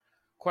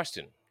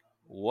Question: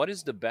 what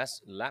is the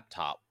best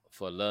laptop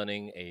for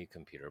learning a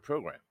computer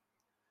program?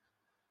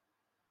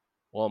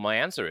 Well, my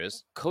answer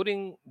is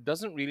coding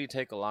doesn't really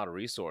take a lot of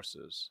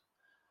resources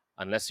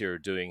unless you're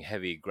doing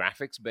heavy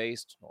graphics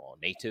based or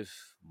native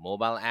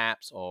mobile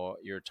apps or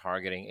you're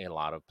targeting a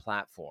lot of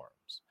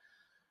platforms.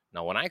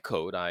 Now, when I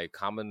code, I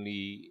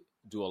commonly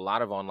do a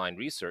lot of online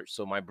research,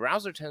 so my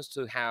browser tends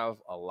to have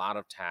a lot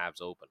of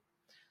tabs open.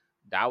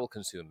 That will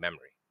consume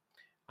memory.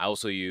 I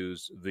also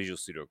use Visual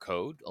Studio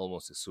Code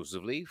almost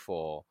exclusively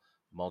for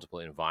multiple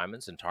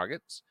environments and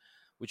targets,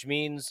 which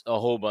means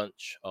a whole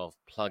bunch of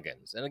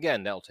plugins. And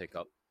again, that'll take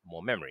up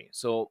more memory.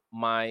 So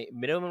my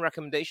minimum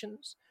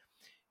recommendations,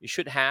 you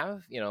should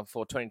have,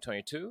 for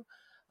 2022,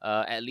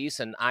 at least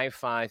an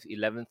i5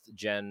 11th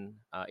gen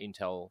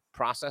Intel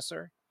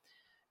processor,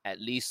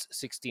 at least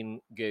 16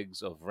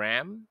 gigs of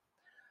RAM,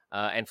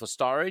 and for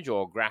storage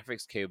or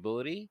graphics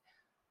capability,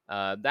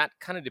 that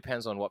kind of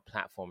depends on what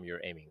platform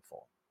you're aiming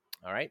for.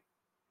 All right.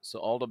 So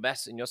all the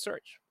best in your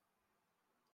search.